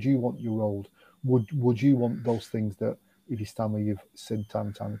finished? Would you want you rolled? Would you want those things that, if you stammer, you've said time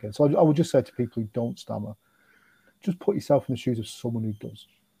and time again? So I would just say to people who don't stammer, just put yourself in the shoes of someone who does,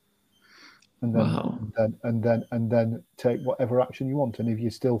 and then Wow. and then take whatever action you want. And if you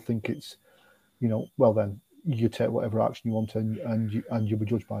still think it's, well, then you take whatever action you want, and you'll be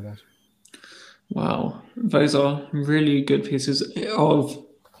judged by those. Wow, those are really good pieces of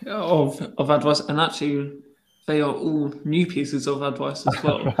advice, and actually, they are all new pieces of advice as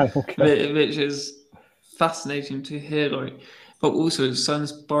well, Right, okay. which is fascinating to hear. But also it's so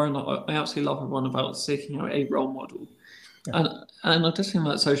inspiring. I absolutely love the one about seeking out a role model, and I just think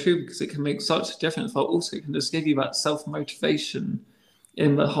that's so true because it can make such a difference. But also, it can just give you that self-motivation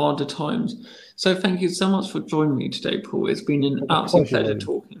in the harder times. So, thank you so much for joining me today, Paul. It's been an absolute pleasure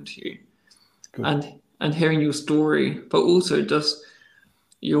talking to you. Good. And hearing your story, but also just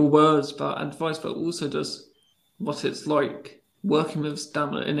your words about advice, but also just what it's like working with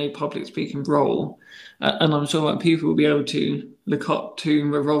stammer in a public speaking role. And I'm sure that people will be able to look up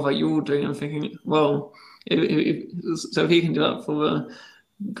to the role that you're doing and thinking, well, so if he can do that for the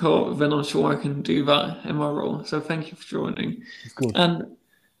co-op, then I'm sure I can do that in my role. So thank you for joining. Good. And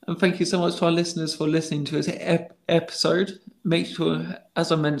thank you so much to our listeners for listening to this episode. Make sure,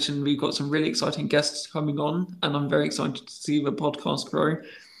 as I mentioned, we've got some really exciting guests coming on, and I'm very excited to see the podcast grow.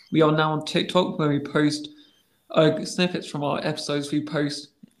 We are now on TikTok, where we post snippets from our episodes. We post,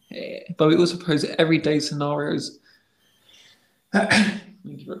 but we also post everyday scenarios. I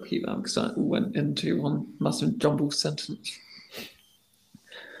need to repeat that because that went into one massive jumbled sentence.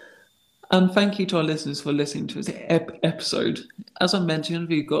 And thank you to our listeners for listening to this episode. As I mentioned,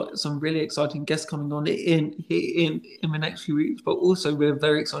 we've got some really exciting guests coming on in the next few weeks, but also we're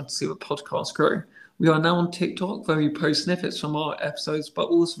very excited to see the podcast grow. We are now on TikTok, where we post snippets from our episodes, but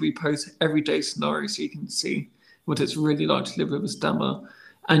also we post everyday scenarios so you can see what it's really like to live with a stammer.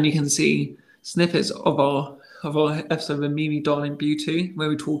 And you can see snippets of our episode with Mimi Darling Beauty, where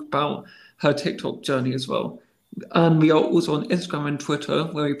we talk about her TikTok journey as well. And we are also on Instagram and Twitter,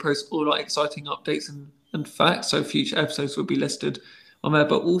 where we post all our exciting updates and facts. So future episodes will be listed on there.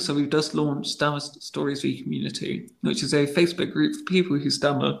 But also, we've just launched Stammer Stories V Community, which is a Facebook group for people who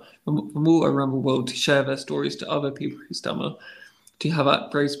stammer from all around the world to share their stories to other people who stammer, to have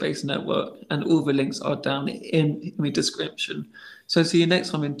that brave space network. And all the links are down in the description. So see you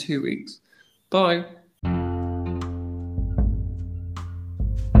next time in 2 weeks. Bye.